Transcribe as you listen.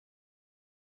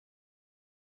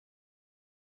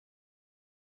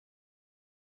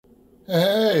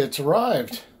Hey, it's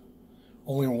arrived.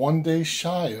 Only 1 day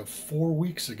shy of 4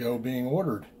 weeks ago being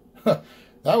ordered. That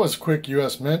was quick,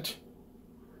 U.S. Mint.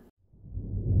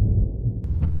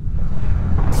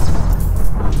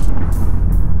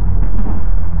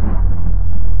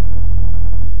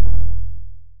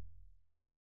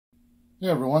 Hey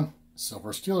everyone,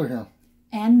 Silver Stealer here.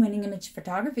 And Winning Image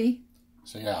Photography.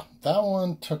 So yeah, that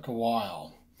one took a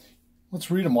while.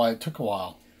 Let's read them why it took a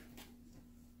while.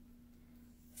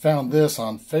 Found this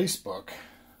on Facebook.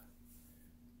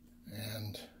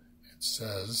 And it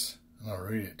says, and I'll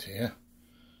read it to you.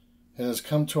 It has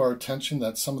come to our attention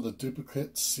that some of the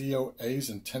duplicate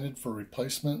COAs intended for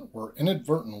replacement were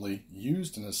inadvertently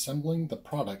used in assembling the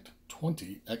product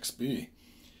 20XB.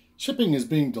 Shipping is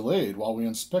being delayed while we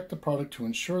inspect the product to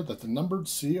ensure that the numbered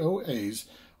COAs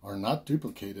are not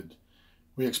duplicated.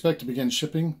 We expect to begin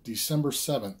shipping December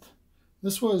 7th.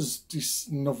 This was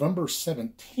November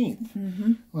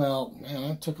 17th. Well, man,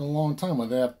 that took a long time.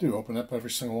 What they have to do, open up every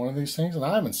single one of these things? And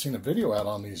I haven't seen a video out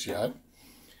on these yet.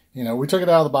 You know, we took it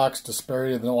out of the box to spare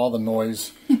you all the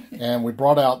noise. And we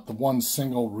brought out the one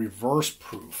single reverse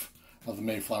proof of the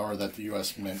Mayflower that the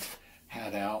U.S. Mint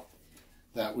had out.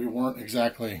 That we weren't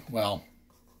exactly, well,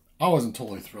 I wasn't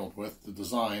totally thrilled with. The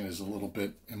design is a little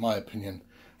bit, in my opinion,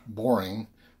 boring.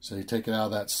 So you take it out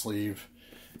of that sleeve.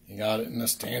 You got it in the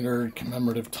standard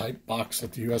commemorative type box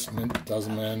that the U.S. Mint does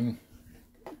them in.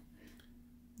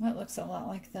 That looks a lot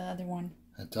like the other one.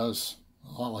 It does.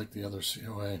 A lot like the other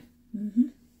COA.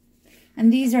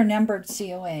 And these are numbered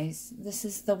COAs. This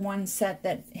is the one set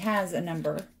that has a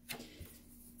number,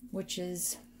 which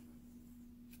is...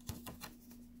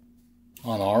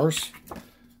 On ours,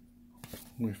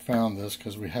 we found this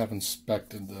because we have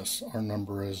inspected this. Our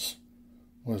number is,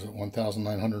 what is it,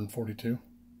 1,942?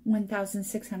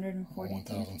 1,642.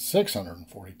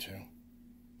 1,642.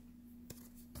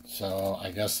 So I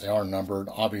guess they are numbered.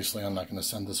 Obviously, I'm not going to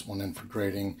send this one in for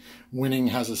grading. Winning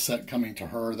has a set coming to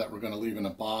her that we're going to leave in a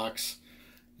box.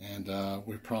 And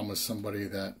we promised somebody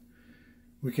that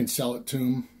we can sell it to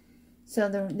them. So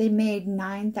they made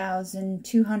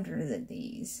 9,200 of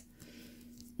these.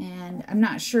 And I'm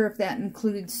not sure if that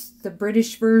includes the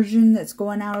British version that's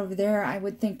going out over there. I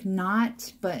would think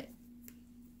not, but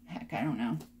heck, I don't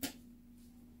know.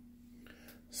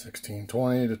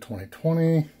 1620 to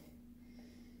 2020.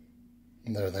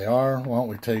 And there they are. Why don't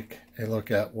we take a look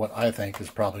at what I think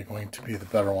is probably going to be the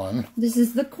better one. This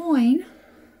is the coin.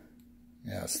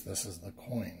 Yes, this is the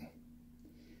coin.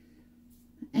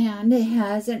 And it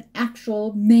has an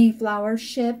actual Mayflower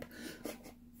ship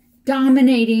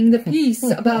dominating the piece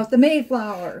about the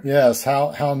Mayflower. Yes,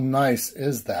 how nice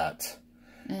is that?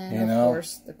 And of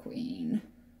course the queen.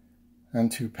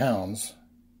 And 2 pounds,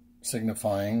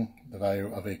 signifying the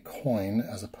value of a coin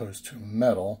as opposed to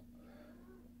metal.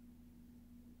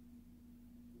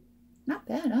 Not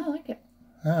bad, I like it.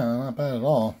 Yeah, not bad at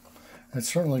all. It's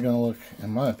certainly going to look,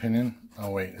 in my opinion... Oh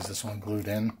wait, is this one glued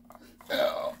in?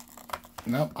 Oh.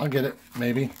 No, I'll get it,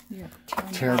 maybe.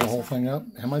 Tear the whole thing up.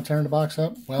 Am I tearing the box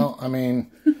up? Well, I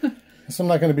mean, I'm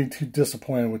not going to be too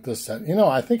disappointed with this set. You know,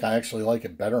 I think I actually like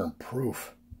it better in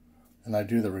proof than I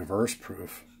do the reverse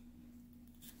proof.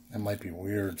 It might be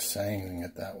weird saying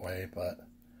it that way, but...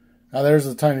 Now there's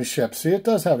the tiny ship. See, it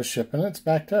does have a ship in it. It's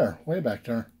back there, way back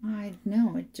there. I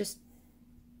know, it just...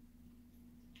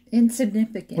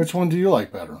 insignificant. Which one do you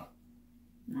like better?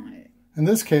 In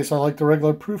this case, I like the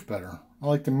regular proof better. I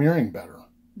like the mirroring better.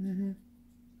 And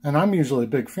I'm usually a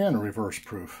big fan of reverse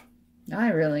proof. I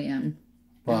really am.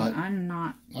 But I'm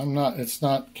not. It's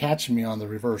not catching me on the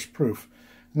reverse proof.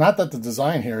 Not that the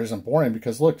design here isn't boring,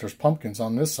 because look, there's pumpkins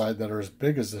on this side that are as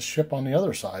big as the ship on the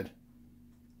other side.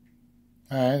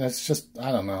 And it's just,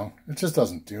 I don't know. It just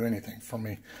doesn't do anything for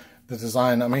me. The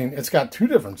design, I mean, it's got 2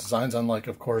 different designs, unlike,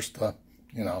 of course, the,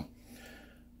 you know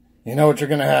what you're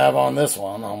going to have on this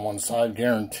one, on one side,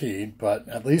 guaranteed. But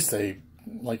at least they,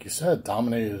 like you said,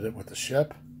 dominated it with the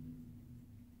ship.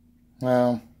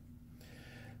 Well,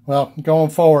 going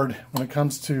forward, when it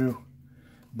comes to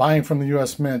buying from the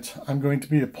U.S. Mint, I'm going to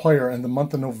be a player in the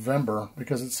month of November,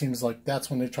 because it seems like that's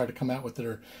when they try to come out with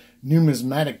their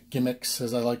numismatic gimmicks,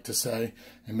 as I like to say.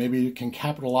 And maybe you can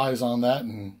capitalize on that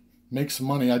and make some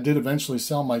money. I did eventually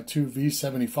sell my 2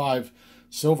 V75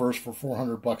 silvers for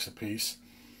 $400 a piece.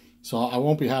 So I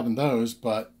won't be having those,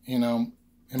 but, you know,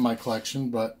 in my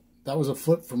collection. But that was a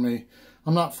flip for me.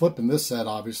 I'm not flipping this set,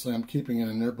 obviously. I'm keeping it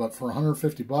in there. But for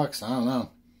 $150, I don't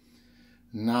know.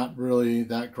 Not really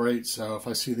that great. So if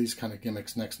I see these kind of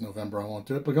gimmicks next November, I won't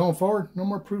do it. But going forward, no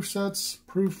more proof sets,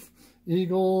 proof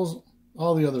eagles,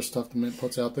 all the other stuff the Mint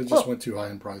puts out. They just went too high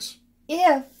in price.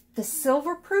 If the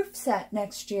silver proof set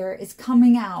next year is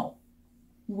coming out,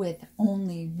 with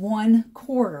only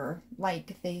 1/4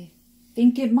 like they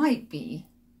think it might be.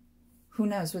 Who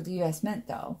knows what the U.S. Mint,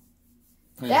 though.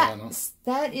 Yeah,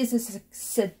 that is a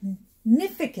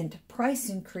significant price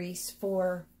increase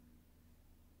for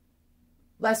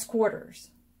less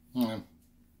quarters. Yeah.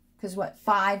 Because what,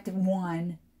 5 to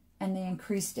 1, and they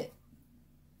increased it.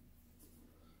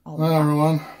 Well,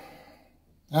 everyone,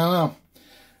 I don't know.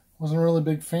 Wasn't a really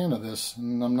big fan of this,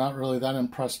 and I'm not really that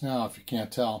impressed now, if you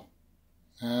can't tell.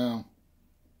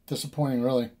 Disappointing,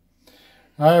 really.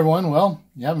 All right, everyone. Well,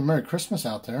 you have a Merry Christmas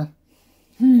out there.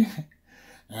 And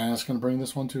it's going to bring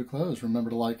this one to a close. Remember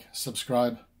to like,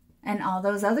 subscribe. And all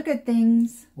those other good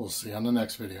things. We'll see you on the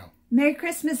next video. Merry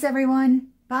Christmas, everyone.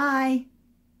 Bye.